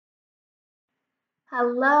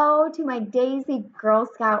Hello to my Daisy Girl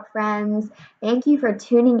Scout friends. Thank you for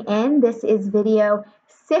tuning in. This is video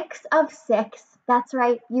 6 of 6. That's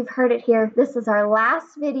right, you've heard it here. This is our last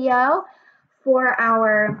video for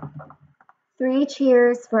our 3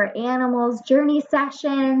 Cheers for Animals journey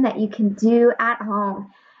session that you can do at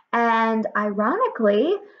home. And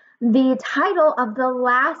ironically, the title of the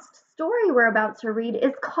last story we're about to read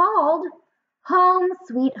is called Home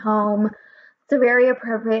Sweet Home. It's a very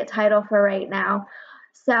appropriate title for right now.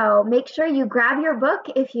 So make sure you grab your book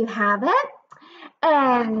if you have it.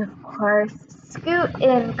 And of course, scoot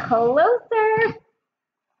in closer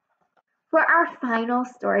for our final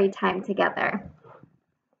story time together.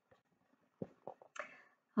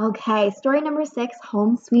 Okay, story number 6,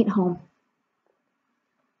 Home Sweet Home.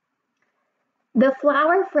 The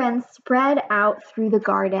flower friends spread out through the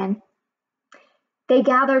garden. They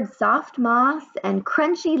gathered soft moss and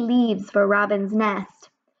crunchy leaves for Robin's nest.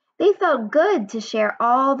 They felt good to share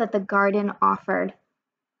all that the garden offered.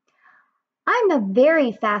 I'm a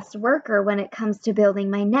very fast worker when it comes to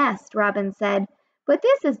building my nest, Robin said, but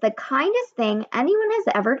this is the kindest thing anyone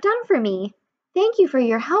has ever done for me. Thank you for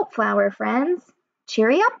your help, flower friends.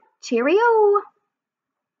 Cheery up, cheerio.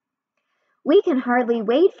 We can hardly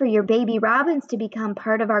wait for your baby robins to become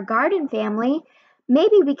part of our garden family.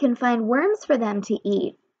 Maybe we can find worms for them to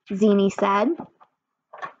eat, Zini said.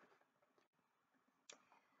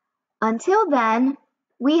 Until then,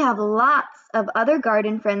 we have lots of other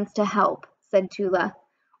garden friends to help, said Tula.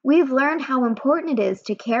 We've learned how important it is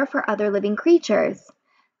to care for other living creatures.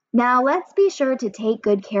 Now let's be sure to take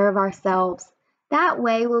good care of ourselves. That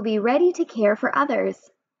way we'll be ready to care for others.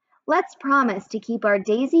 Let's promise to keep our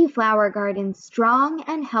daisy flower garden strong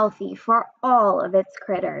and healthy for all of its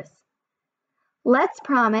critters. Let's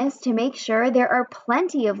promise to make sure there are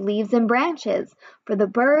plenty of leaves and branches for the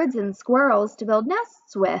birds and squirrels to build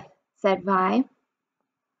nests with, said Vi.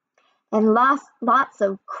 And lots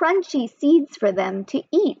of crunchy seeds for them to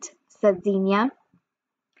eat, said Xenia.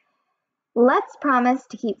 Let's promise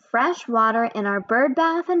to keep fresh water in our bird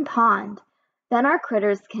bath and pond. Then our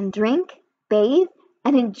critters can drink, bathe,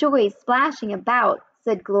 and enjoy splashing about,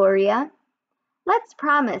 said Gloria. Let's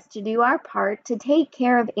promise to do our part to take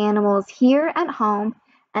care of animals here at home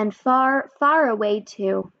and far, far away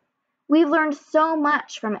too. We've learned so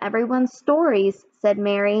much from everyone's stories, said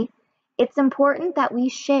Mary. It's important that we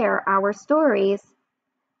share our stories.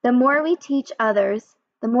 The more we teach others,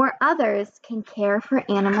 the more others can care for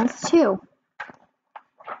animals too.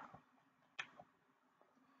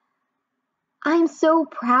 I'm so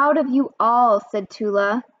proud of you all, said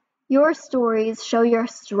Tula. Your stories show your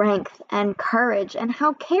strength and courage and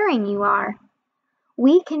how caring you are.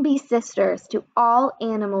 We can be sisters to all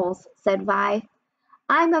animals, said Vi.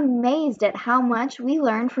 I'm amazed at how much we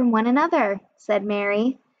learn from one another, said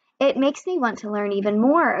Mary. It makes me want to learn even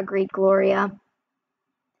more, agreed Gloria.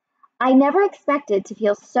 I never expected to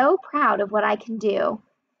feel so proud of what I can do.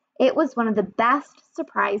 It was one of the best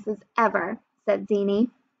surprises ever, said Zini.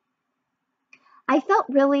 I felt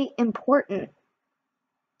really important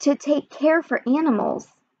to take care for animals,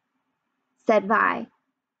 said Vi,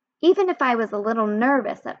 even if I was a little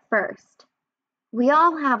nervous at first. We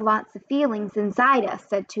all have lots of feelings inside us,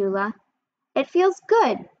 said Tula. It feels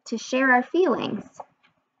good to share our feelings.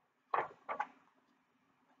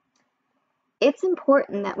 It's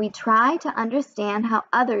important that we try to understand how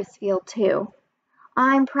others feel too.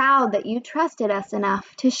 I'm proud that you trusted us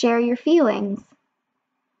enough to share your feelings.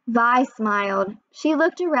 Vi smiled. She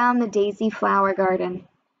looked around the daisy flower garden.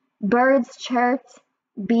 Birds chirped,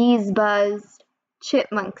 bees buzzed,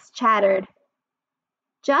 chipmunks chattered.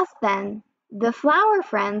 Just then, the flower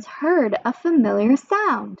friends heard a familiar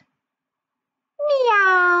sound.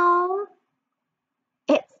 Meow!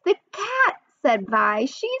 It's the cat, said Vi.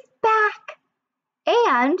 She's back.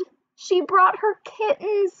 And she brought her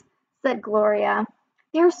kittens, said Gloria.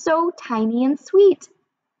 They're so tiny and sweet.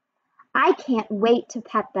 I can't wait to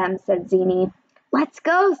pet them, said Zini. Let's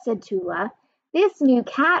go, said Tula. This new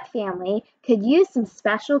cat family could use some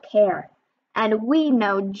special care, and we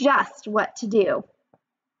know just what to do.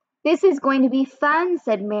 This is going to be fun,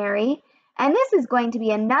 said Mary, and this is going to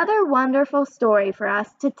be another wonderful story for us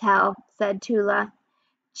to tell, said Tula.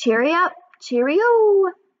 Cheery up, cheerio,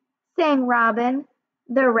 sang Robin,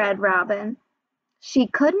 the red robin. She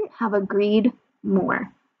couldn't have agreed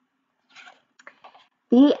more.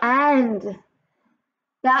 The end.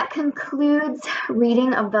 That concludes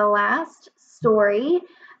reading of the last story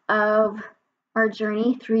of our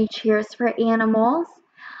journey, 3 Cheers for Animals.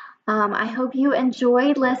 I hope you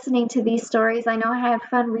enjoyed listening to these stories. I know I had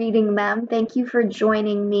fun reading them. Thank you for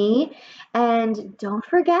joining me. And don't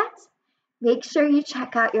forget, Make sure you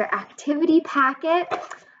check out your activity packet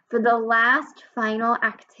for the last final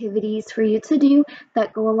activities for you to do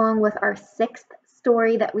that go along with our 6th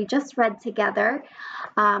story that we just read together.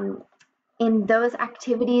 In those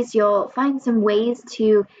activities, you'll find some ways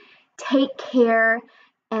to take care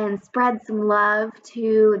and spread some love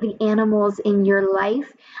to the animals in your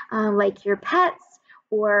life, like your pets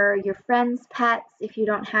or your friends' pets if you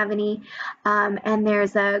don't have any. And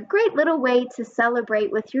there's a great little way to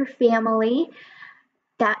celebrate with your family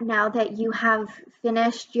that now that you have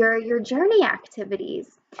finished your journey activities.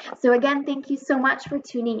 So again, thank you so much for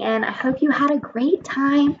tuning in. I hope you had a great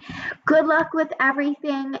time. Good luck with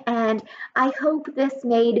everything, and I hope this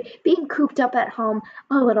made being cooped up at home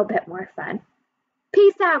a little bit more fun.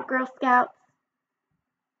 Peace out, Girl Scouts.